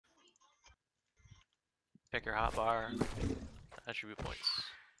Pick your hotbar. Attribute points.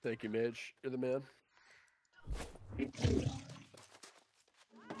 Thank you, Mage. You're the man.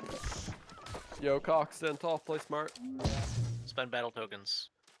 Yo, Cox, stand tall, play smart. Spend battle tokens.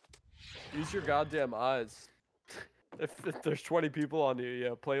 Use your goddamn eyes. If there's 20 people on you, yeah,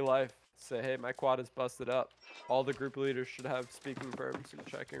 play life. Say, hey, my quad is busted up. All the group leaders should have speaking verbs. I'm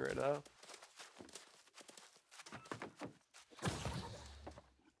checking right now.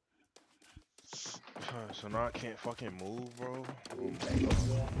 So now I can't fucking move, bro. This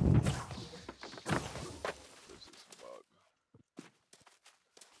is a bug.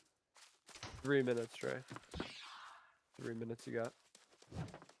 3 minutes, Trey. 3 minutes you got.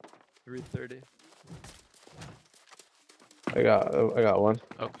 3:30. I got one.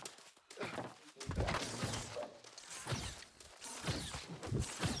 Oh.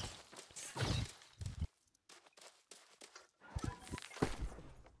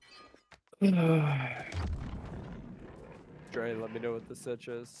 Dre, let me know what the sitch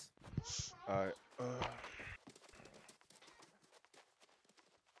is. Alright.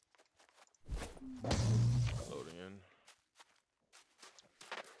 Loading in.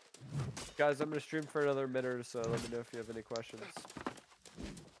 Guys, I'm gonna stream for another minute or so. Let me know if you have any questions.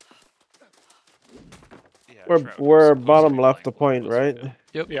 Yeah, We're bottom left the point, right?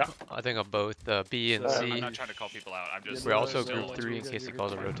 Yep. Yeah. I think on both B and So- C. I'm not trying to call people out. I'm just. We're also no, group no, 3 in you're case good, it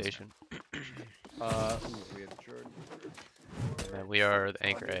calls a you're good. rotation. Ooh, we have Jordan. And we are the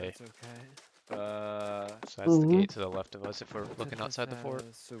anchor A. That's okay. So that's the gate to the left of us if we're looking outside the fort.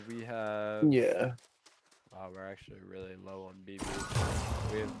 So we have. Yeah. Wow, we're actually really low on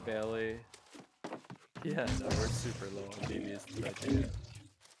BBs. We have Bailey. Yeah, no, we're super low on BBs today.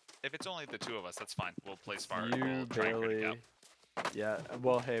 If it's only the two of us, that's fine. We'll play smart. You, We'll try and crit a Bailey. gap. Yeah,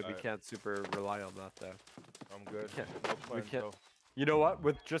 well, hey, we Alright. can't super rely on that though. I'm good. can't- No we plans, can't- though. You know what?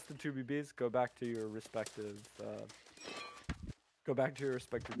 With just the two BBs, go back to your respective. Go back to your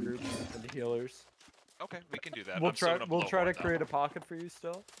respective groups and healers. Okay, we can do that. We'll I'm still try. gonna We'll blow try to horn, though. create a pocket for you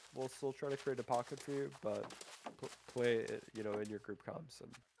still. We'll still try to create a pocket for you, but play it, you know, in your group comms,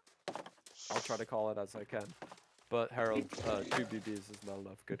 and I'll try to call it as I can. But Harold, 2 BBs is not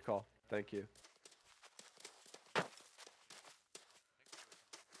enough. Good call. Thank you.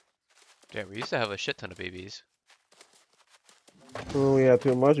 Yeah, we used to have a shit ton of BBs. Oh, we have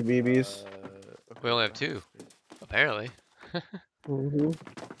too much BBs. We only have 2, apparently. Mm-hmm.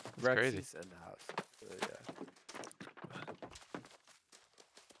 That's crazy. Rexy's in the house.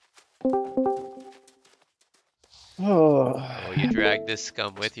 Oh. Oh, you dragged this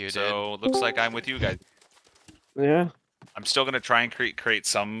scum with you, dude. So looks like I'm with you guys. Yeah. I'm still gonna try and create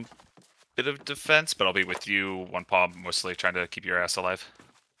some bit of defense, but I'll be with you, one paw, mostly trying to keep your ass alive.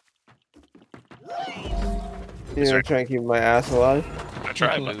 You know, trying to keep my ass alive. I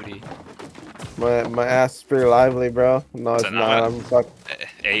try, but Booty. My ass is pretty lively, bro. No, Is it's it not. not? I'm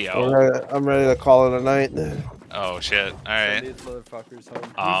Ayo. I'm ready to call it a night. Oh shit. All Send right. these motherfuckers home.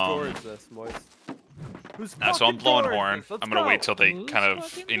 Whose door is this, Moist? Whose Nah, so I'm fucking blowing door is horn. this? Let's I'm gonna go. wait till they Whose kind of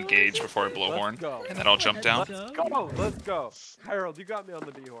fucking door engage is before I this? blow Let's horn, go. and then I'll jump down. Let's go. Let's go. Harold, you got me on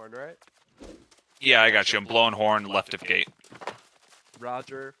the B horn, right? Yeah, I got you. I'm blowing horn left of gate.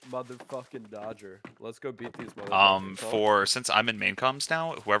 Roger, motherfucking Dodger. Let's go beat these motherfuckers. For since I'm in main comms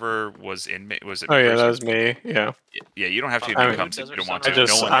now, whoever was in was it? Oh me yeah, versus- that was me. Yeah. Yeah, you don't have to be I in mean- main comms if you don't want I to.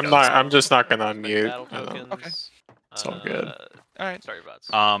 just, No one I'm does. not, I'm just not gonna Spend unmute. battle tokens. Okay. It's all good. All right. Sorry,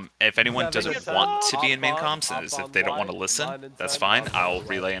 bots. If anyone Yeah, doesn't get want to that. be in main Hop on- comms, hop is if on they don't want to line listen, and that's send, fine. hop on I'll line.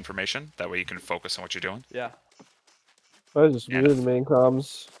 relay information. That way you can focus on what you're doing. Yeah. I just Yeah. muted the main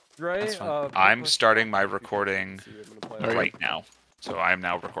comms. Dre, That's fine. quick I'm question. starting my If you can recording see what I'm gonna play Okay. right now. So I am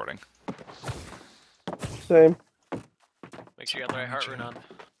now recording. Same. Make sure you got the right heart rate on.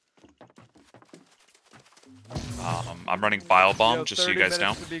 I'm running Bile Bomb, Yo, just so you 30 guys know.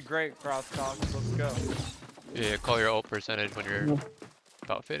 minutes would be great, Crosstalk. Let's go. Yeah, call your ult percentage when you're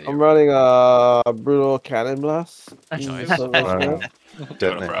about 50. I'm running brutal cannon blast. Nice. Alright,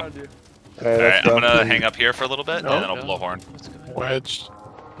 Detonate. Bro. Around you. Alright, I'm gonna hang up here for a little bit, and No, then I'll no. blow horn. Let's go. Wedged.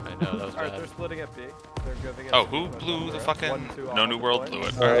 I know, that was Alright, they're bad. splitting at B. They're giving us Oh, a who quick blew number the at fucking 1-2 off No of New the World play. blew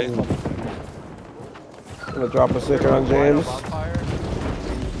it? Alright. I'm gonna drop a sticker on James.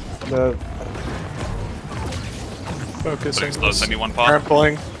 The Put Focusing. explosive me one paw.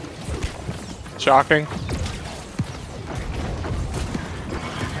 Trampling. Shocking.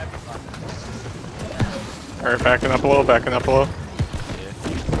 Alright, backing up a little, backing up a little.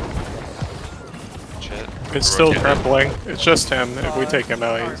 Shit. It's still Rotate it. trampling. It's just him. If we take him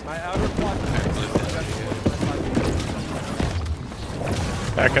out, Alright, he's my outer block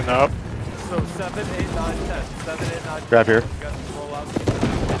backing up. So 7, 8, 9, 10. 7, 8, 9, 10. Grab here. You guys roll out.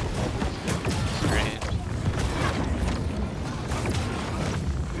 Great.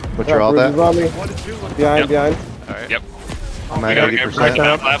 What's your all that? On me. 1 and 2, look Behind, Yep. behind. Alright. Yep. I'm We at gotta get group 80%.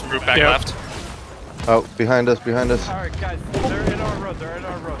 back left, group back Yep. left. Oh, behind us, behind us. Alright, guys, they're in our road, they're in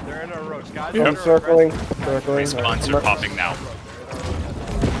our road, they're in our road. Guys, Yep. that I'm are circling. aggressive, Circling. Spawns are popping now.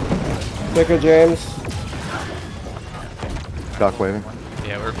 Picker James. Shock waving.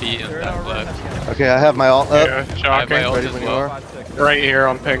 Yeah, we're beating They're in that our road. left. Okay, I have my alt up. Yeah, I have my shocking. ult Ready as when you well. are. 5, 6. Right here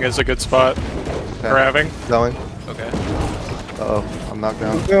on ping is a good spot. Okay. Grabbing. Going. Okay. Uh-oh, I'm knocked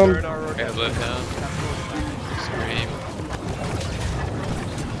down. They're Boom. in our road. Okay, I live down. Scream.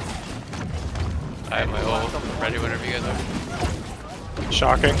 I have my ult. Ready whenever you guys are.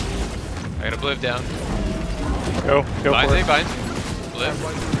 Shocking. I got a bliv down. Go Binds for me, it. binds me.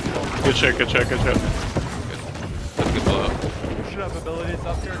 Bliv. Good shit, good shit, good shit. That's a good blow up. We should have abilities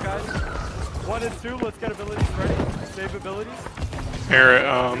up here, guys. 1 and 2, let's get abilities ready. Save abilities. Here,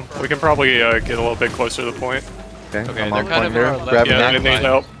 we can probably get a little bit closer to the point. Okay, Okay, I'm they're on kind point of here. on our left Grabbing Yeah, back they it. need line.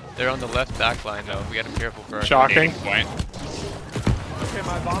 help. They're on the left back line though. We gotta be careful for our Shocking. Point. Okay,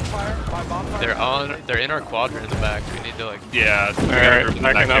 my bonfire. They're in our quadrant in the back. We need to like Yeah, we got a Alright, group in the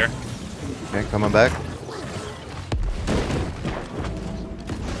back backing up. here. Okay, coming back.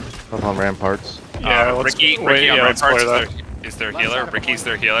 Up on ramparts. Yeah, let's Ricky wait, on yeah, let's ramparts play that. is their healer. Ricky's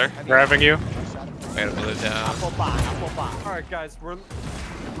their healer. Grabbing you. I gotta bliv down. Alright, guys, we're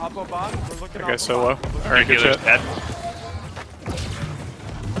Oppo bot. We're looking Okay, Oppo solo. bot. We're Their Alright, good healer's shit. dead.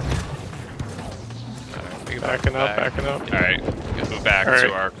 Alright, we can Backing up, back. backing up. Alright, move back Alright.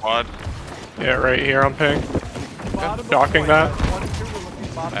 to our quad. Yeah, right here on ping. bottom of Shocking point, that. guys. 1 and 2, we're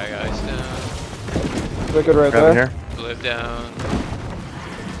looking bottom. Alright guys, down. Wicked right Grabbing there. here. Live down.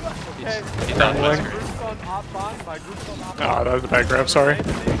 Okay, He's Down on one. my my screen. group's on op bot. My group's on op Ah, bot. that was a bad grab, sorry.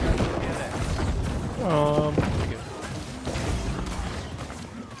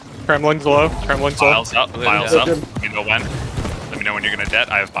 Kremlin's low. Kremlin's low. Piles up, Live piles down. up. You know when? Let me know when you're gonna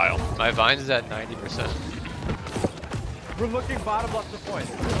debt. I have pile. My vines is at 90%. We're looking bottom left to point.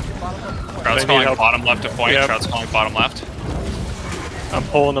 We're looking bottom left to point. Crowd's need calling help. bottom left to point. Yep. Crowd's calling bottom left. I'm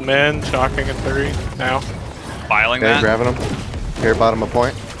pulling them in. Shocking in 3 now. Filing Okay, that. grabbing them. Here, bottom of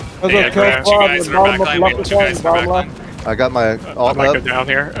point. There's Yeah, a kill grab two squad. guys The in our bottom back of line. We have left two point, guys in our bottom back left. line. I got my I alt might go up. down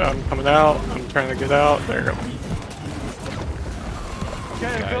here. I'm coming out. I'm trying to get out. There you go.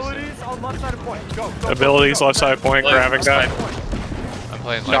 Okay, Guys. abilities on left side of point. Go, go, Abilities go, left go. side point. Left Grabbing side that. point. I'm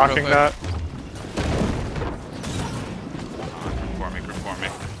playing light Shocking real quick. that. Group for me.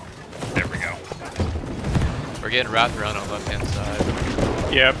 There we go. We're getting wrapped around on left hand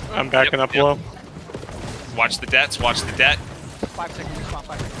side. Yep, I'm backing Yep, up yep. low. Watch the debts. Watch the debt. 5 second respawn,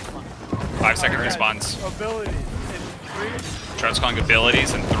 5 second respawn. 5-second Alright, response. guys, abilities in 3. Crowd's calling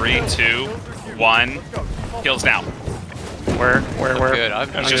abilities in 3, 2, 1. Let's go. Default Kills now. Where? I'm good. I'm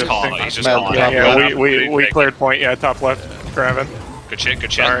I'm He's just just calling. thinking- He's just Matt, calling. yeah, Yeah, yeah, we cleared point. Yeah, top left. Grabbing. Good shit.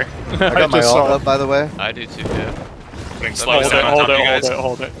 Good shit. Sorry. I got my just alt saw. up, by the way. I do too, yeah. Putting Hold slows Hold down it, on hold top of it, you hold guys. it,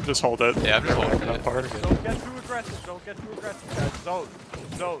 hold it. Just hold it. Yeah, I'm just holding That it. part. We're good. Don't get too aggressive. Don't get too aggressive, guys. Zone.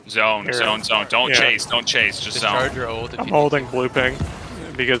 Zone. Here. Zone. Zone. Don't Yeah. chase. Don't chase. Just zone. Discharge your ult if I'm you holding blue ping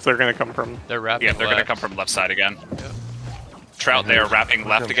because they're gonna come from. They're wrapping Yeah, they're gonna left. come from left side again. Yeah. Trout, they are wrapping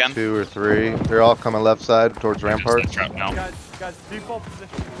left again. 2 or 3. They're all coming left side towards Just ramparts. let Trout know. Guys, default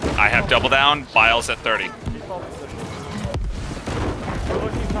position. I have double down. Biles at 30. Default position. We're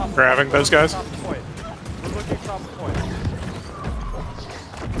looking top. Grabbing we're those looking guys? top point. We're looking top point.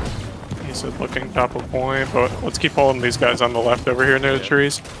 He said looking top of point, but let's keep holding these guys on the left over here near the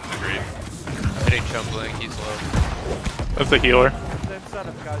trees. Agreed. I'm hitting chumbling. He's low. That's the healer. Same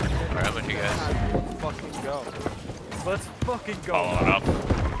setup, guys. Alright, I'm with you guys. Let's fucking go. Let's fucking go. Following up.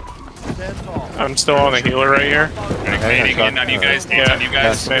 Stand tall. I'm still on a healer right here. Fading in on you guys. Nades on you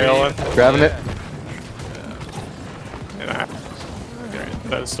guys. Failing. Grabbing it. Yeah.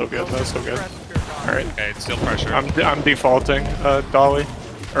 That's still good. That's still good. Alright. Okay, it's still pressure. I'm defaulting, Dolly.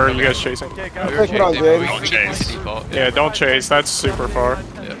 Or are you guys chasing? Okay, We guys. were Take it on, chasing, but we James. can Don't chase. default. Yeah, don't chase. That's super far.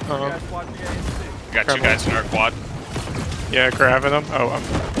 Yeah. You guys watching ANC. We got two guys in our quad. Yeah, grabbing them. Oh,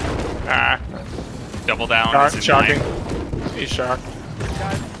 I'm. Double down. Is in Shocking. 9. He's shocked.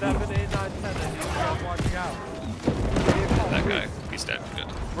 Guys, 7, 8, 9, 10. I need you guys watching out. That guy. He's dead. Good.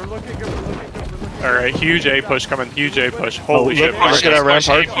 We're looking good. We're looking good. We're looking Alright, huge A push coming. Huge A push. Holy shit. Push, Look at our push,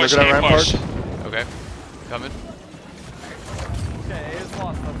 rampart. push, Look at our push. rampart. Okay. Coming. Okay, A is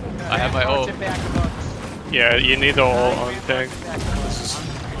lost. That's okay. I have my ult. Yeah, you need the ult on thing.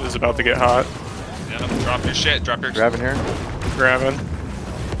 This is about to get hot. Yeah, drop your shit. Drop your. Grabbing here. Grabbing.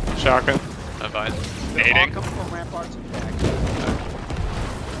 Shocking. I'm fine. Nading.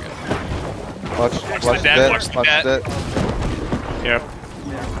 Watch the the dead, dead. watch the Watch dead. the dead. Yep.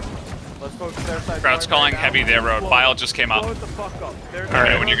 Let's focus their side. Crowd's calling heavy their road. Bile just came up. Blow it the fuck up. Let me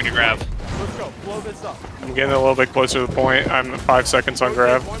know when you're gonna grab. Let's go. Blow this up. I'm getting a little bit closer to the point. I'm 5 seconds on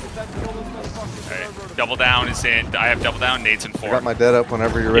grab. Alright, double down is in. I have double down. Nades in I 4. got my dead up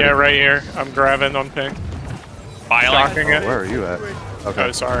whenever you're ready. Yeah, right here. I'm grabbing on ping. Biling. Shocking it. Where are you at? Okay.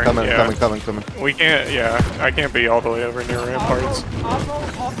 Oh, sorry. Coming, Yeah. coming. We can't, yeah. I can't be all the way over near ramparts. I'll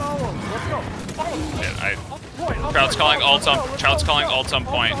follow him. Let's go. Follow him. Yeah, Point, Crowd's calling point. ult on. Crowd's calling ult on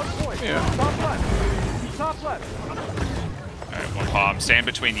point. Yeah. Top left. Top left. Alright, one paw. I'm staying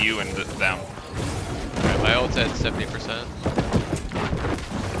between you and them. Alright, my ult's at 70%.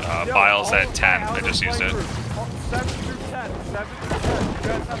 Bile's at 10. I just used it. 7 through 10. 7 through 10. You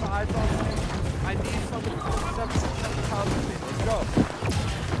guys have eyes on me. I need something to 7% of pounds with me. Let's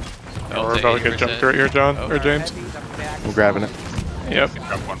go. We're about to get jumped right here, John, or James. We're grabbing it. Yep.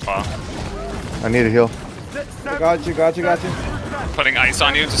 Grab one paw. I need a heal. Got you. Putting ice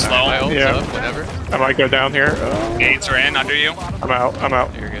on you to slow. My ult's Yeah. up whenever. I might go down here. Nades are in under you. I'm out.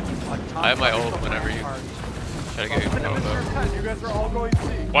 You're good. I have my ult whenever you try to get your combo. You guys are all going C.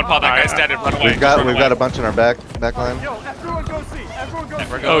 One paw. That guy's dead. Run away. We've got Run a away. bunch in our back line. Yo, everyone go C. Everyone go C.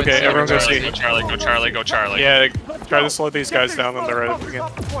 We're going Okay, C, everyone we're go going C. Go Charlie. Go Charlie. Go Charlie. Yeah, try to slow these guys down on the right again. Get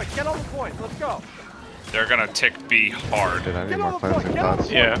on the point. Get on the point. Let's go. They're gonna tick B hard. Dude, I need Get more on the plants point. and Get on the pots.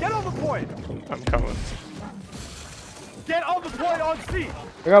 point. Yeah. Get on the point. I'm coming. Get on the point on C.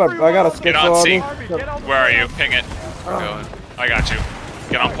 I got a skip Get on on C. me. Army, get on the Where are point. you? Ping it. We're going. I got you.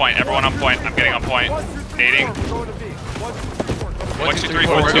 Get on point. Everyone on point. I'm getting on point. 1, 2, 3, Nading. 4. We're going to B. 1, 2, 3, 4. 1, 2, 3,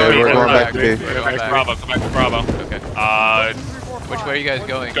 4. One, We're two, going three, to we're B. going back to B. We're going back. Bravo. Come back to Bravo. Okay. 1, 2, 3, 4, 5. Which way are you guys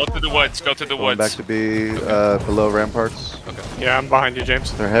going? Go through the woods. Go through the Going back woods. to B, below ramparts. Yeah, I'm behind you,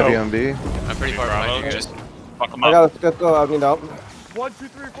 James. They're heavy Oh, on B. I'm pretty far behind Bravo. you guys. Just fuck them I up. got a skip though. I mean, no. 1, 2,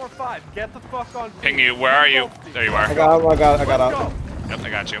 3, 4, 5. Get the fuck on B. Ping you. Where are you? There you are. I got Let's out. go. Yep, I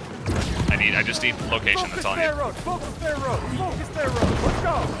got you. I just need location. That's all I Their need. road. Focus their road. Focus their road. Let's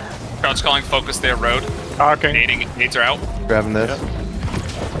go. Crowd's calling. Focus their road. Talking. Nades are out. Grabbing this.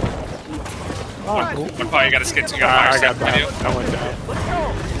 One paw. You got a skid. You got a I fire got step. that. I do. I went down. Let's go.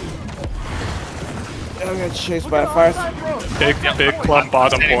 I'm getting chased Look by at a our fire. side road. Big, Yep. big club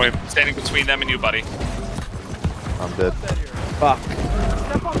bottom standing, point. Standing between them and you, buddy. I'm dead. Fuck.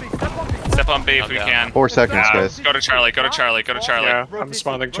 Step on B. Step on B. Step on B if we I'm can. 4 seconds, guys. Go to Charlie. Go to Charlie. Go to Charlie. Yeah, I'm Rotate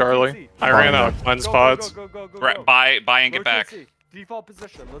spawning C, Charlie. rotate C. I ran out of cleanse pods. Go, go, go, Right, go. buy and get Rotate back. C. Default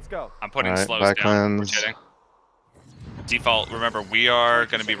position. Let's go. I'm putting Alright, slows back down. cleanse. Rotating. Default. Remember, we are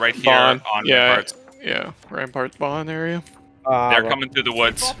going to be right here Bond. on Yeah, ramparts. yeah. Rampart bond area. They're coming through the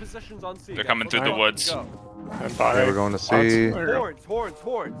woods. Default positions on C. They're guys. coming Let's through the go. woods. Go. And by Okay, we're going to C. Horns.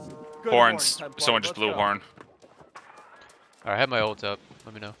 Good Horns. Templar. Someone just Let's blew a go. horn. Alright, I have my ult up.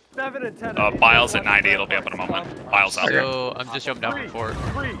 Let me know. 7 and 10. Bile's at 90. It'll be up in a moment. Bile's up. So I'm just jumping down from 4.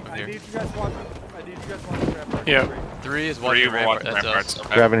 3. I'm I here. need you guys watching. Rampart. Yeah. 3 is 3 watching will rampart. watch That's ramparts. us.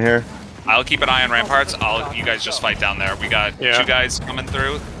 Okay. Grabbing here. I'll keep an eye on ramparts. You guys just fight down there. We got Yeah. 2 guys coming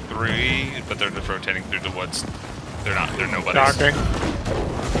through. 3, but they're just rotating through the woods. They're nobodies. Talking.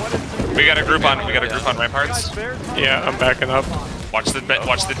 We got a group on ramparts. Yeah, I'm backing up. Watch the debt.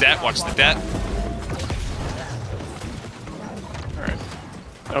 Watch the debt. Alright.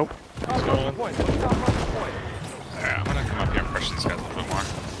 Nope. What's going on? Point. Top left point. Alright, I'm gonna come up here and pressure these guys a little bit more.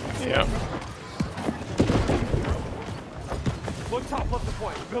 Yeah. Look top left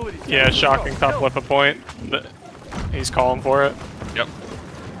point. Ability. Yeah, shocking top left a point. He's calling for it. Yep.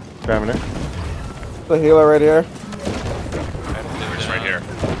 Grabbing it. The healer right here. It's right here.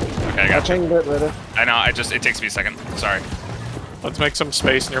 Okay, I I got you. pinged it right there. I know. It takes me a second. Sorry. Let's make some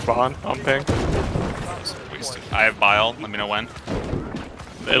space near bond. On ping. I have bile. Let me know when.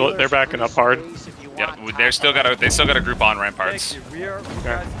 They're backing up hard. Yeah, they still got a group on ramparts. Thank you. We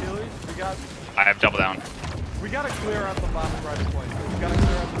got healers. I have double down. We gotta clear out the bottom right point. We gotta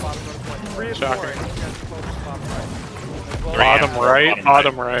clear out the bottom right point. 3 and 4. Shocking. You guys focus bottom right. As well. Bottom right. Bottom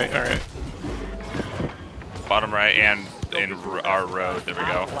Bottom right. Alright. Bottom right and in our road. There we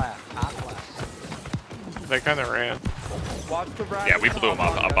go. They kind of ran. Watch the Yeah, we blew them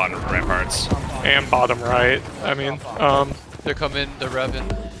up on ramparts. And bottom right. I mean, They're coming. They're revving.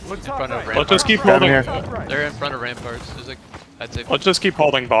 Look In top front of right. ramparts. let's just keep Grabbing holding. here. Top right. They're in front of ramparts. There's like, I'd say. Let's just keep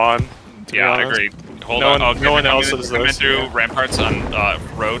holding bond. To be Yeah, I honest. agree. Hold No on. one- Okay, no one they're else coming- is coming this, through yeah. ramparts on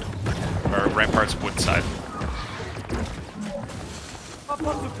road or ramparts wood side. Top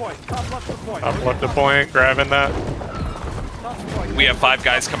left the point. Top left the point. Up left the point. Grabbing that. Top point. We have 5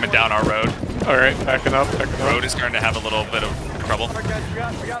 guys coming down our road. Alright, backing up. Backing up. Road is starting to have a little bit of trouble. Alright guys,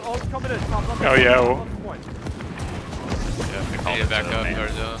 we got ults coming in. Top left. Oh, yeah, Top well- left point. Yeah, they I called need it to back up main. to our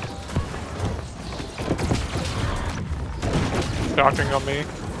zone. Shocking on me.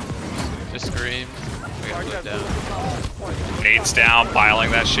 Just screamed. We gotta flip down. Nades down,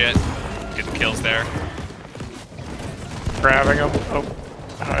 piling that shit. Get the kills there. Grabbing him. Oh.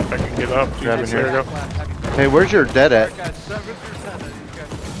 If I can get up. Grabbing There we here. go. Hey, where's your dead at?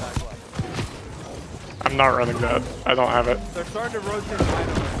 I'm not running that. I don't have it. They're starting to rotate behind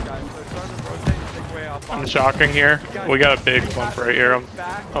us, guys. They're starting to rotate and take away off. I'm shocking here. We got a big bump right here.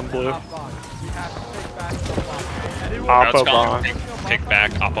 I'm blue. Oppo bomb. Take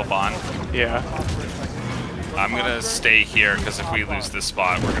back, Oppo. Yeah. I'm gonna stay here because if we lose this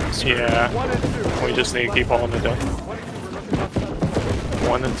spot, we're gonna screw. Yeah. We just need to keep holding it down.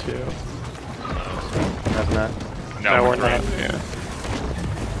 1 and 2. Having that. No, we're not. Yeah.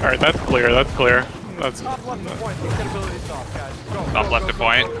 Alright, that's clear. That's clear. That's. Top left to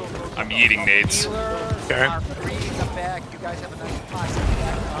point. I'm yeeting nades. Okay.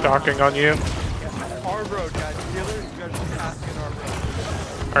 Docking on you. Our road, guys. Healers, you guys are asking our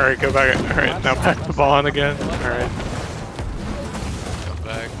road. Alright, go back. Alright, now back to ball on again. Alright. Come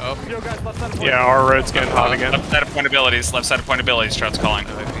back. Oh, Yeah, our road's getting hot again. Left side of point abilities. Left side of point abilities. Trout's calling.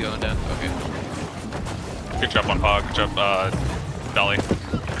 I might be going down. Okay. Good job on Pog. Good job, Dolly.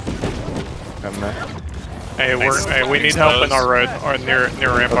 Having that. Hey, Nice. hey, we need help in our road, or near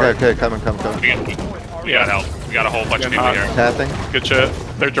rampart. Okay, coming. We got help. We got a whole bunch of people here. Tapping. Good shit.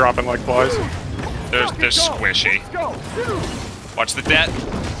 They're dropping like flies. They're squishy. Watch the debt.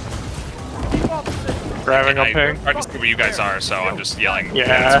 Grabbing a I ping. hard to see where you guys are, so I'm just yelling.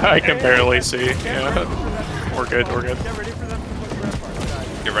 Yeah, I can barely see. Yeah. We're good. We're good.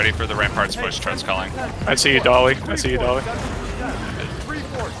 Get ready for the ramparts push. Trout's calling. I see you, Dolly. I see you, Dolly.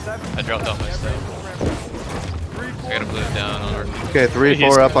 I dropped off my stuff. I gotta blue it down on our. Okay,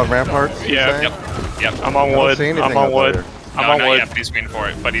 3-4 up on ramparts. you Yeah. saying? Yep. I'm on I don't wood. see anything I'm on up wood. there. I'm No, on not wood. yet. He's waiting for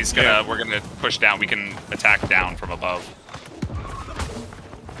it, but he's gonna. Yeah. We're gonna push down. We can attack down from above.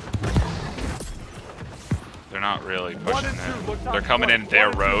 They're not really pushing it. They're coming in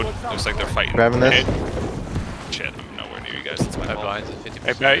their road. Looks like they're fighting. Grabbing this. Shit, I'm nowhere near you guys. That's my My fault. blinds at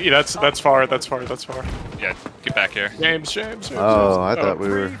 50%. Hey, that's far. That's far. Yeah, get back here. James. Oh, I thought we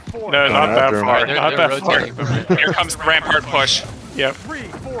were. No, not that after him. far. They're, Not they're that far. rotating from right. Here comes the rampart push. Yep. 3,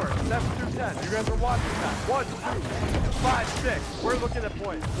 4, 7 through 10. You guys are watching that. 1, 2, 5, 6. We're looking at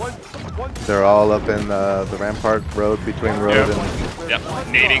point. 1, 2. They're all up in the rampart road between road Yep. and Yep,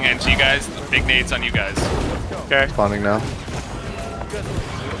 nading into you guys. Big nades on you guys. Okay. spawning now.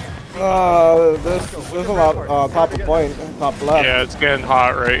 There's a lot, top of point, top left. Yeah, it's getting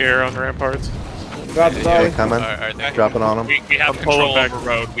hot right here on the ramparts. Got the Okay, dolly. coming. Alright, thank you. Dropping on them. We have I'm control pulling back. over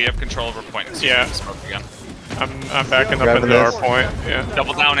road. We have control over point. Let's Yeah. smoke again. I'm backing up Grabbing into our this. point. Yeah.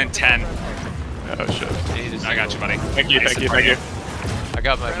 Double down in 10. Oh shit. I got you, buddy. Thank you. Nice Thank you. and Thank you. free. I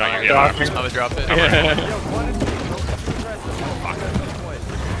got my No, fire. you're Docking. I'm gonna drop it. Yeah.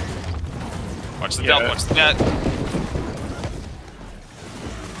 Watch the Yeah. delta. Watch the net.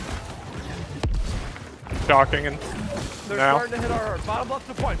 Docking and They're now. starting to hit our bottom left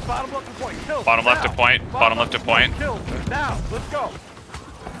to point. Bottom left to point. Kill. Bottom left to now. point. Bottom left to point. Kill. Now. Let's go.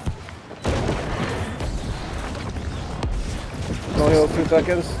 Only hold 2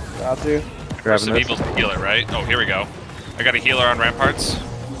 seconds. Got you. First Grabbing of this. evils to heal it, right? Oh, here we go. I got a healer on ramparts.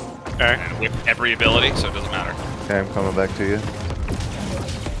 Okay. And with every ability, so it doesn't matter. Okay, I'm coming back to you.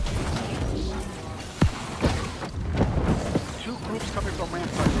 Two groups coming from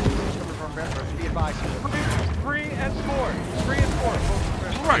rampart. Two groups coming from rampart. Be advised. 3 and 4. 3 and 4.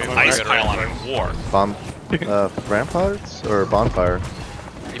 We're on ice pylon in war. Bomb. Ramparts or bonfire?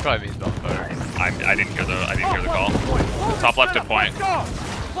 He probably means bonfire. I didn't hear the call. Top left to point. Let's go.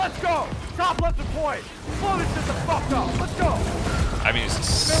 Let's go. Top left to point. Blow this shit the fuck up. Let's go. I've used a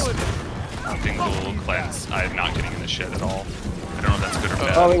single cleanse. I'm not getting in this shit at all. I don't know if that's good or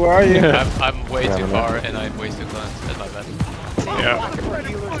bad. Dolly, where are you? I'm way Yeah, too I'm far and I'm wasted cleanse. That's my bad. Yeah.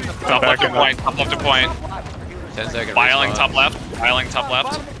 Top left to back in point. Top left to point. 10 seconds. Filing top left. Filing top left.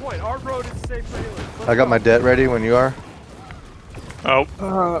 Bottom of point. Our road is safe for healers. I got my debt ready when you are. Oh,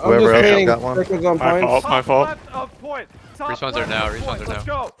 I'm Whoever just else hitting got one? circles on my points. fault. My fault. Top left of point. Top Respawns are left now, of respawns point. are Let's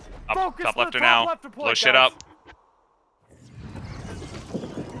now. go. Up, Focus top on left to top now. left of point, Blow shit guys. up.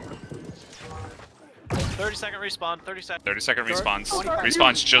 30-second respawn. 30 seconds. 30-second respawns. Start.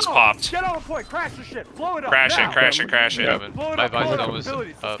 Respawns just Go. popped. Get on the point. Crash the shit. Blow it up. Crash now. it, crash it, crash it. Yeah, Blow it my up. Blow bind's it up. almost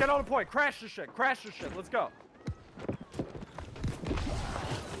Abilities. Let's up. get on the point. Crash the shit. Crash the shit. Let's go.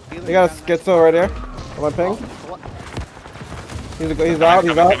 You got a schizo right here. On my ping. He's out.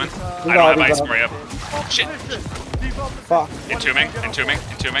 He's Coming, out. coming. He's I don't out. have He's ice out. for you. Shit. Fuck.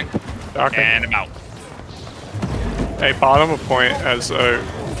 Entombing. Docking. And I'm out. Hey, bottom of point has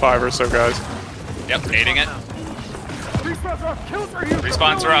 5 or so guys. Yep, nading it.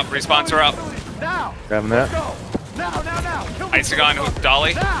 Respawns are up. Respawns are up. Now! Grabbing that. Go! Now! Kill Isogon with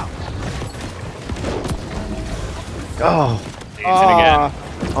Dolly. now! Oh, Easy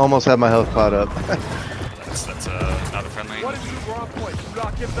again. almost had my health caught up. That's another friendly. What is you on point? Do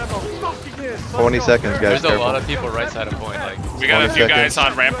not give them a fucking in. 20 seconds, guys. There's a Careful. lot of people right side of point. Like, We got a 20 few guys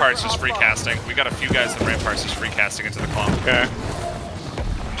seconds. on ramparts just free casting. We got a few guys on ramparts just free casting into the clump. Okay.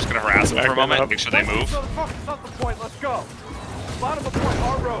 I'm just gonna harass them for a Back them moment. up. Make sure they move. Focus on the point. Let's go. Bottom of point,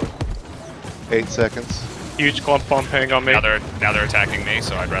 our road. 8 seconds. Huge clump on ping on me. Now they're attacking me,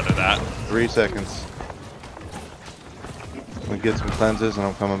 so I'd rather that. 3 seconds. We get some cleanses and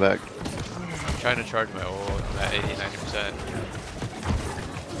I'm coming back. I'm trying to charge my ult. I'm at 80-90%.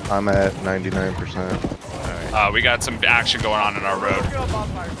 I'm at 99%. We got some action going on in our road. We're looking up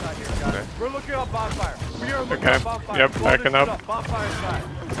bonfire side here, guys. Okay. We're looking up bonfire. We are looking Okay. up bonfire. Yep, Blow backing this up. shit Bonfire side.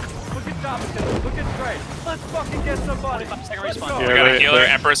 Look at Java Killer. Look at Trey. Let's fucking get somebody. Let's go. Yeah, We got a they- healer,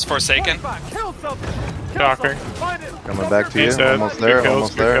 they- Empress Forsaken. Kill something. Kill Shocking. something. Find it. Coming back to you. He's dead. Almost Good there, kills,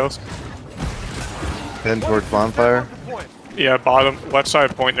 almost good there. kills. Heading towards bonfire. Yeah, bottom, left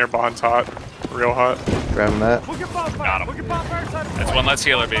side point near bond's hot. Real hot. Grabbing that. Look at bonfire. Got him. Look at bonfire side of That's one less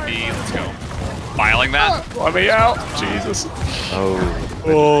healer, baby. Let's go. Filing that. Let me out. Jesus. Oh.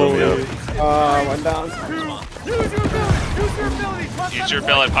 Holy. One down. Use your ability. Use your ability. Use your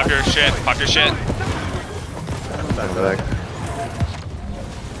ability. Pop your shit. Pop your shit. Coming back.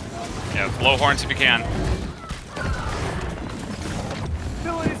 Yeah, blow horns if you can.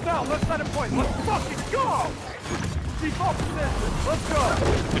 Abilities now. Left side of point. Let's fucking go. Default position. Let's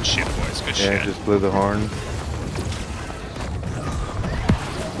go. Good shit, boys. Good Yeah, shit. just blew the horn.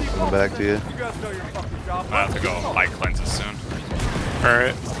 Coming back to you. You guys know your fucking job. I have to go buy cleanses soon.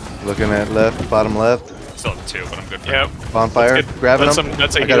 Alright. Looking at left, bottom left. Still have 2, but I'm good for Yep. now. Bonfire. That's good. Grabbing That's him. a-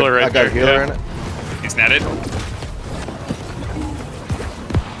 that's a I got healer right I got a there, healer yeah. in it. He's netted.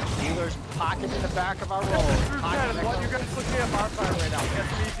 Dealers pocket in the back of our roll. You guys looking at bonfire right now. Get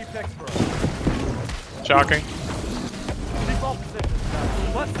some easy picks for us. Shocking. Default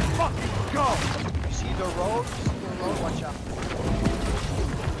position. Let's fucking go. You see the road? Watch out.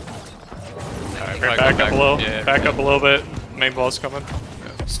 Alright, Probably back go up a little. yeah, Back up a little bit. Main ball's coming.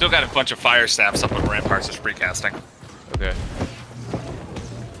 Still got a bunch of fire staffs up on ramparts just free casting. Okay.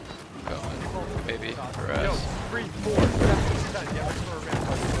 Maybe for Yo, us. 3, 4, 7,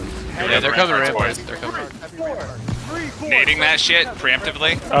 10. Yeah, they're coming ramparts, ramparts. They're coming. 3, 4. Nading that shit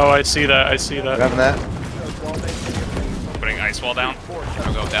preemptively. Oh, I see that. I see that. Grabbing that. Putting ice wall down.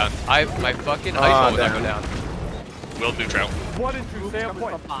 I'm going down. My fucking ice wall would not go down. Will neutral. 1 and 2, stay on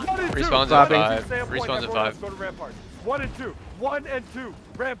point. 1 and 2. Respawns at Stopping. 5. Stay on point, Respawns at everyone 5. else go to ramparts. 1 and 2. 1 and 2.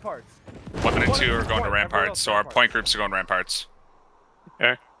 Ramparts. 1 and 2 are going to Everyone ramparts, else so our ramparts. point groups are going ramparts.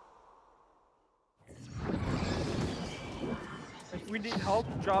 Okay. If we need help,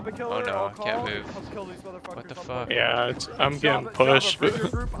 Java Killer, Oh no, I'll I call. can't move. Help kill these motherfuckers. What the Help fuck? them. Yeah, I'm getting Java, pushed. bring your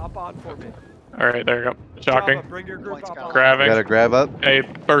group up on for me. Alright, there you go. Java, Shocking. bring your group up on. Grabbing. Gotta grab up. Hey,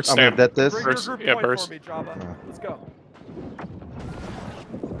 burst I'm gonna stamp. debt this. Bring your Burst- group yeah, point burst. for me, Java. Let's go.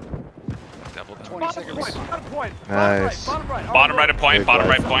 Double down. 20 seconds. Bottom point. Nice. Bottom right. Bottom right of point, Good bottom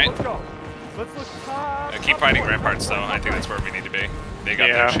play. right point. Let's go. Let's look top. Keep fighting ramparts though. I think that's where we need to be. They got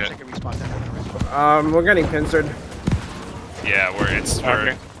Yeah. their shit. We're getting pincered. Yeah, we're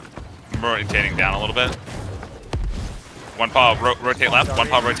Okay. rotating down a little bit. One paw rotate left. One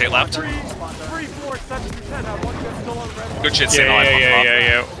paw rotate left. 3, 4, 7, 10. Have one good still on the red. Good shit, Yeah, signal.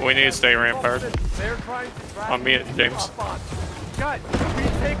 yeah. We need to stay rampart. They're trying to drag On me and James. off bond. Guys, we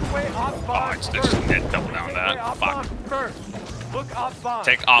take away off Oh, bond I just first. net double down Take that. away off Fuck. bond first. Look off bond.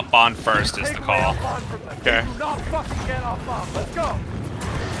 Take op bond first is Take the away call. off bond from them. Okay. Do not fucking get off bond. Let's go.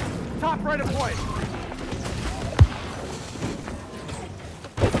 Top right of point.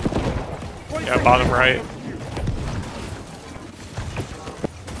 20 Yeah, bottom right.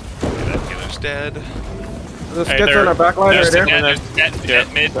 That killer's dead. The Hey, skits there- on our back line there's right the here. net. Dead Yeah,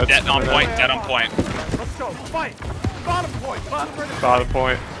 mid, that's dead on the point, net. dead on point. Let's go. Fight. Bottom point. Bottom right of Bottom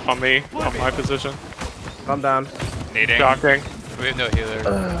point. On me. On my position. I'm down. Nading. Shocking. We have no healer.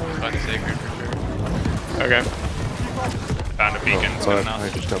 Find a sacred for sure. Okay. Found a beacon. It's good But I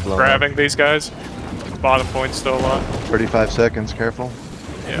enough. just got blown up. Grabbing these guys. Bottom point still alive. 35 seconds, careful.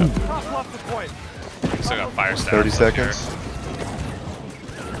 Yeah. top left of point. Still got fire stats. 30 up seconds.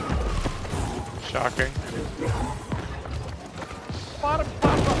 Shocking. Bottom left.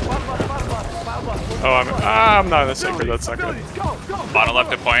 Bottom left. Bottom left. Oh, I'm not in a sacred. That's not good. Abilities. Go. Go. Here. Bottom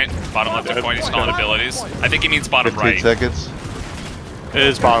left at point. Bottom left at point. He's calling abilities. I think he means bottom 15 right. seconds. It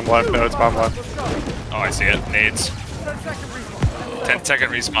is bottom left. No, it's bottom left. Let's go. Oh, I see it. Nades. 10-second respawn. 10-second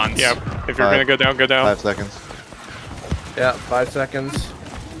respawns. Yeah. If you're gonna go down, go down. 5 seconds. Yeah, 5 seconds.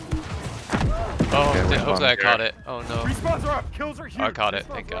 Oh, Okay, hopefully I respond. caught it. Oh no. Respawns are up. Kills are huge. I caught it,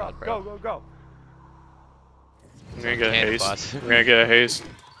 Respawns thank are God, up. bro. Go, go, go. I'm gonna get a Cannon haste. bots. I'm gonna get a haste.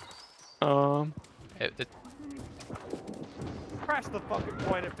 It- Crash the fucking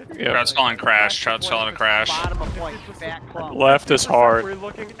point at 50%. Yeah. Crowd's calling crash. Trout's calling a crash. Bottom of point. Back club. Left is 50%, hard. We're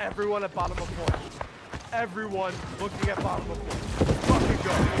looking everyone at bottom of point. Everyone looking at bottom of point. Fucking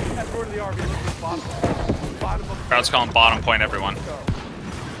go. Everyone in the RV looking at bottom of point. Bottom of point. Crowd's calling bottom point, everyone. Go.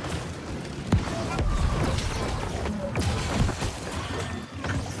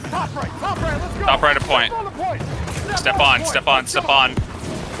 Top right, let's go. Top right of point. Step on the point. Step on, step on, step on.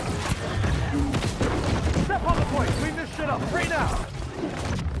 Step on the point. Clean this shit up right now.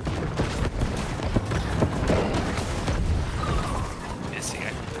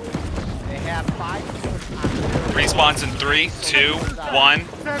 They have 5 kills on Respawns in 3, 2, 1.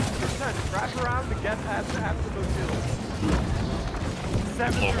 10%. Wrap around to get after those kills.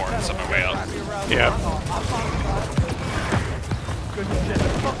 Blowhorns on my way up. Yeah. Good shit.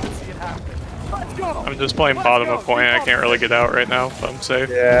 Fucking see it happen. Let's go. I'm just playing bottom of point. I can't really get out right now, but I'm safe.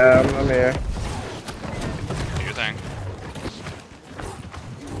 Yeah, I'm here. Do your thing.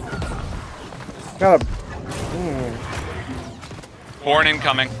 Got a. Horn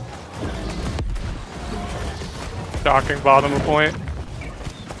incoming. Docking bottom of point.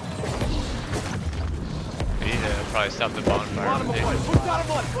 We need to probably stop the bonfire. Bottom of point. Push bottom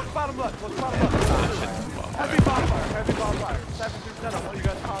left. Push bottom left. Push bottom left. Heavy bonfire. Heavy bonfire. 7 through 10. I want you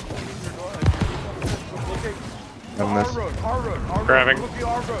guys constantly in your door. Looking. On Our this. road. Our road. Our Grabbing. road. Looking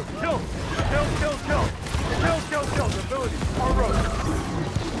our road. Kills. Kills. Ability. Our road.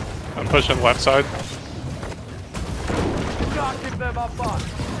 I'm pushing left side. Do not give them up on.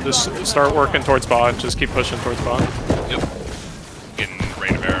 Just start working towards bot. Just keep pushing towards bot. Yep. Getting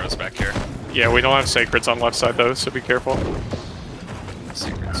rain of arrows back here. Yeah, we don't have sacreds on left side though, so be careful.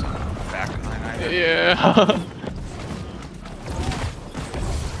 Secrets. Back of 9-9. Yeah.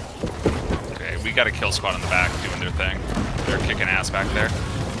 Okay, we got a kill squad in the back doing their thing. They're kicking ass back there.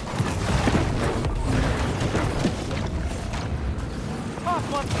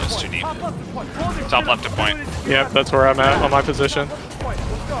 Those two deep. Top left to point. Yep, that's where I'm at on my position.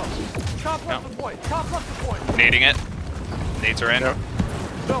 Nading it. Nades are in. Yep.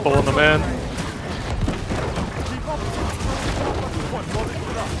 Pulling them in.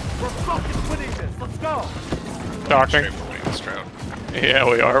 We're fucking winning this. Let's go. Docking. Straight for winning this drought. Yeah,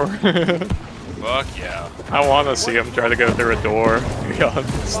 we are. Fuck yeah. I want to see them try to go through a door, to be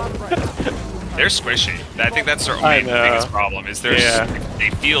honest. They're squishy. I think that's their I main know. biggest problem. Is they're they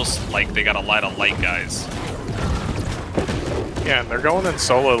feel like they got a lot of light guys. Yeah, and they're going in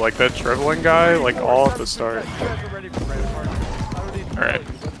solo, like that dribbling guy, like all at the start. Alright.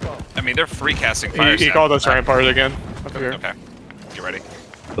 I mean, they're free casting fire. He called us rampart again. Up here. Okay. Get ready.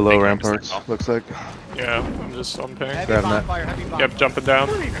 Below Thank you, ramparts, Mr. Call. looks like. Yeah, I'm just on ping. Heavy Grab that. bonfire. Heavy bonfire. Yep, jumping down.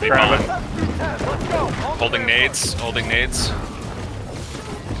 Heavy Grabbing. Holding nades. Holding nades.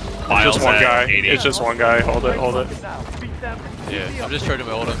 Just one at guy. 80. It's just one guy. Hold it, hold it. Yeah, I'm just trying to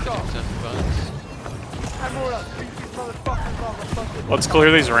hold him. 50% buttons. Let's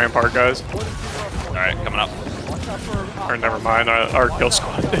clear these rampart guys. Alright, coming up. Or never mind, our kill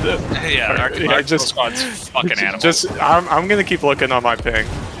squad did it. Yeah, our Yeah, kill squad's fucking animals. Just, I'm gonna keep looking on my ping.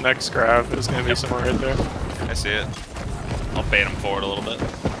 Next grab is gonna be somewhere right there. I see it. I'll bait him forward a little bit.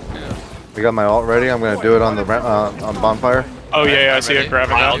 Yeah. We got my ult ready. I'm gonna do it on the on bonfire. Oh yeah, I I'm see ready. it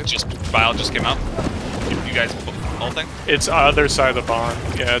grabbing Bile up. just came up. You guys whole thing? It's other side of the pond.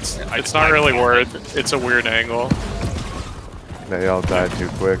 Yeah, it's not really worth. It's a weird angle. They all died too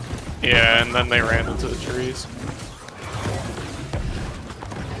quick. Yeah, and then they ran into the trees.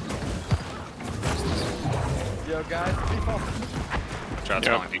 Yo, guys, default. Shots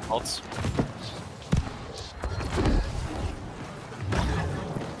Yep. calling defaults.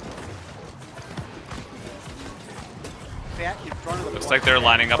 Fat in front of the Looks point. like they're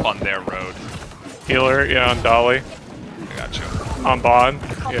lining up on their road. Healer, yeah, on Dolly. I got you. On Bond.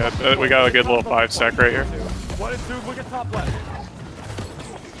 Yeah, we got a good little 5 sec right here. 1 and 2, look at top left.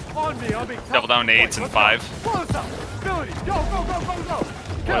 On me. Top Double down nades in 5. Close up. Ability. Go.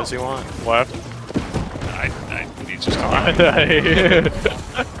 What does he want? Left? He's just I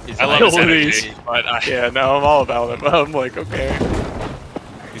I love his Please. energy, but Yeah, no, I'm all about it. But I'm like, okay.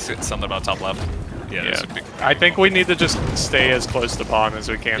 he said something about top left. Yeah, there's a big. I think we need to just stay as close to Bond as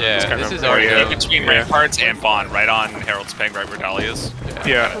we can. and Yeah, just kind this of is already area. good. Between Yeah. ramparts and Bond, right on Harold's Ping, right where Dolly is.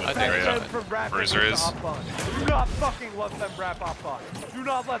 Yeah. I think Area. Bruiser is. Do not fucking let them wrap up on. Do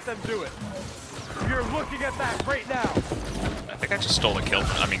not let them do it. You're looking at that right now. think I just stole a kill.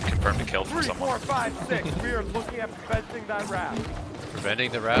 I mean, confirmed a kill from 3, someone. 4, 5, 6. We are looking at preventing that wrap.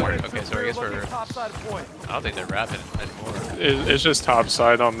 Preventing the wrap? Okay, so I guess we're... top side point. I don't think they're wrapping anymore. It's just top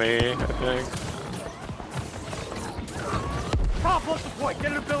side on me, I think. Top left the point.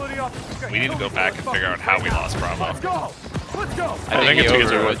 Get an ability off. We need to go back and figure out how we lost Bravo. Let's go. Let's go. I think it's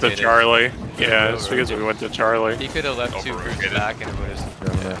because we went to over-rotated. Charlie. Yeah, it's because we went to Charlie. He could have left 2 groups Over-rotated. back and it would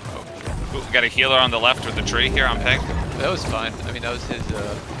have... Yeah. Ooh, got a healer on the left with the tree here on ping. That was fine. I mean, that was his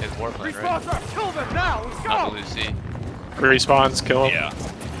war plan, right? Respawns are. Kill them now. Let's Not go. the Lucy. Respawns, kill him. Yeah.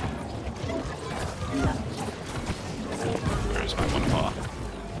 Where's my one paw?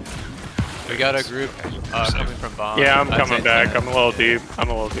 We got a group coming from bomb. Yeah, I'm I'd coming say back. 10. I'm a little deep. I'm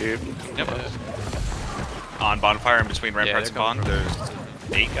a little deep. Yep. On bonfire in between Yeah, ramparts and they're pond. coming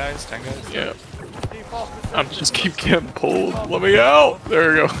There's 8 guys, 10 guys. Yeah. Default I'm just keep getting pulled. Let me out. There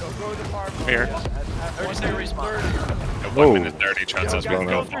we go. Go to the farm. Here. 30 second respawn. At Whoa. 1 minute 30, Trent says we can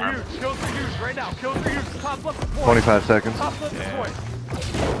go Kills are farm. huge. Kills are huge right now. Kills are huge. Top left the point. 25 seconds. Top left the Yeah. point.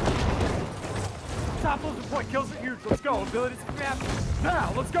 Top left the point. Kills are huge. Let's go. Abilities map.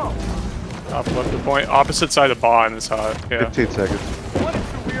 Now, let's go. Top left the point. Opposite side of bond is hot. Yeah. 15 seconds. 1 and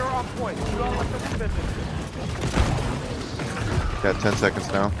 2, we are on point. Do not let them spin this. Got 10 seconds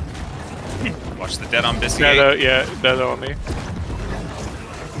now. Watch the dead on Biscuit. Dead, yeah, dead on me.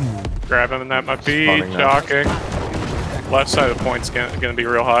 Grab him at my feet. Spawning now. Shocking. Left side of the point's gonna be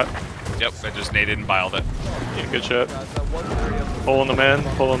real hot. Yep, I just naded and biled it. Yeah, good shit. Guys, that 1-3 of the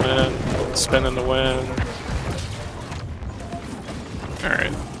Pulling them in, spinning the wind.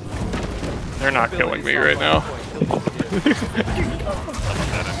 Alright. They're not killing me right now. That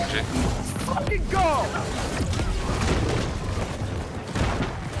energy. fucking go!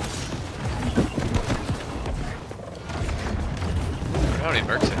 How many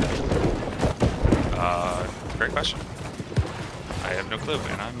mercs in it? Great question. I have no clue,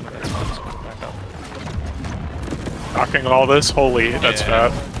 and I'm gonna back up. Knocking all this, holy, that's Yeah.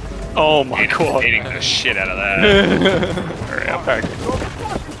 fat. Oh my god. Hating the shit out of that. Alright, I'm back. Go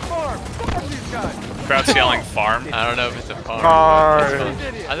fucking farm! Farm these guys! Crowd's yelling farm. I don't know if it's a farm. Farm. These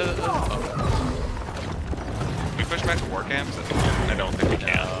idiots! I don't know. Can we push back to war camps? I don't think we can.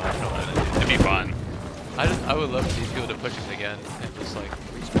 I don't know. It'd be fun. I would love these people to push us again and just like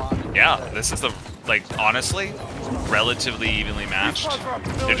Yeah, this is the, like, honestly, relatively evenly matched.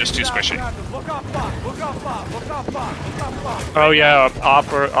 They're just too squishy. Look off bot! Look off bot! Look off bot! Look off bot! Oh yeah,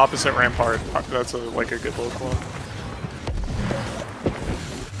 opposite rampart. That's like a good little one.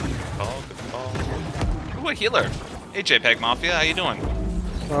 Ooh, a healer. Hey, JPEG Mafia, how you doing?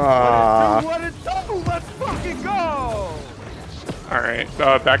 Ah. What it do? Let's fucking go! Alright,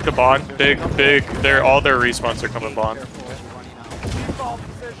 back to bond. Big. All their respawns are coming bond. Default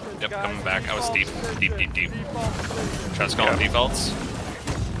positions, Yep, guys. coming back. I was deep. Default Deep. positions. Default positions. Trust calling defaults.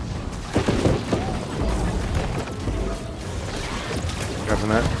 Grabbing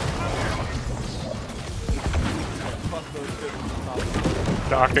that.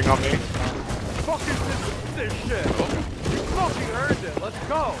 Docking on me. Fucking this shit! You fucking earned it! Let's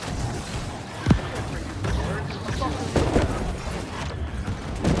go!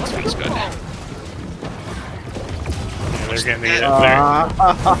 This feels good. Yeah, they're getting it.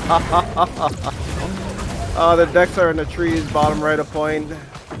 Oh, the decks are in the trees, bottom right of point. Oh,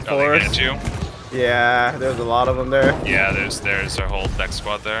 they Forest. get you? Yeah, there's a lot of them there. Yeah, there's our whole deck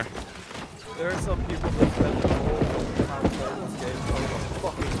squad there. There are some people that spend their whole fucking time playing this game playing a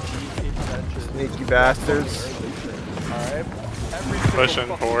fucking GP benches. Sneaky bastards. Alright? Every single Pushing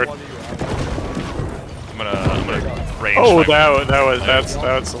fucking forward. one of you out I'm gonna rage. Oh, my- that's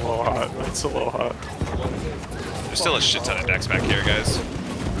a little hot. That's a little hot. There's still a shit ton of decks back here, guys.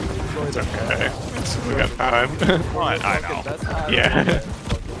 It's okay. We got time. I know. That's how Yeah.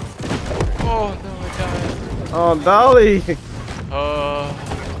 oh no, I died. Oh, Dolly! Oh,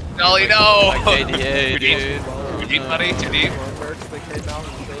 Dolly, no! like JDA, Too deep. dude. Too deep, buddy. Too deep. Mercs that came out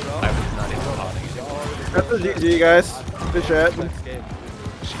and showed I up. was not even plotting it. That's a GG, guys. Good shit. Next game.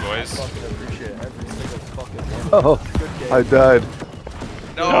 Boys. Fucking appreciate every single fucking one. Oh, Good game. I died.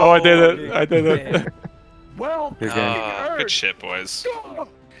 No, I did it. I did it. Well, Good game. Good shit, boys. go!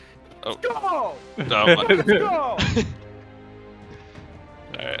 Oh. Go! No, Let's go!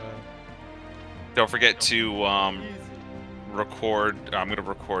 Alright. Don't forget to record. I'm gonna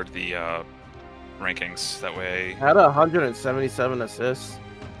record the rankings. That way. Had 177 assists.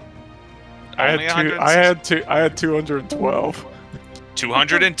 I Only had 212.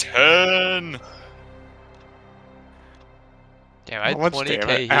 210. Damn, I had How much 20k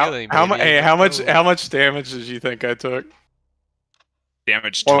damage? healing. How baby. much damage did you think I took?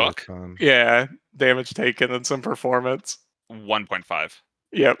 Damage Well, took. Fun. Yeah, damage taken and some performance. 1.5.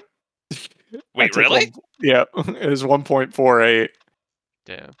 Yep. Wait, really? Yep. It was 1.48.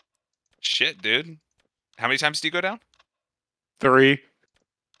 Damn. Shit, dude. How many times do you go down? 3.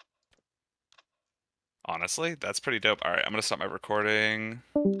 Honestly, that's pretty dope. All right, I'm gonna stop my recording.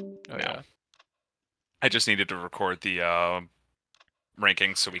 Oh, yeah. I just needed to record the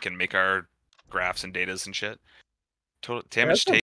rankings so we can make our graphs and datas and shit. Total damage take.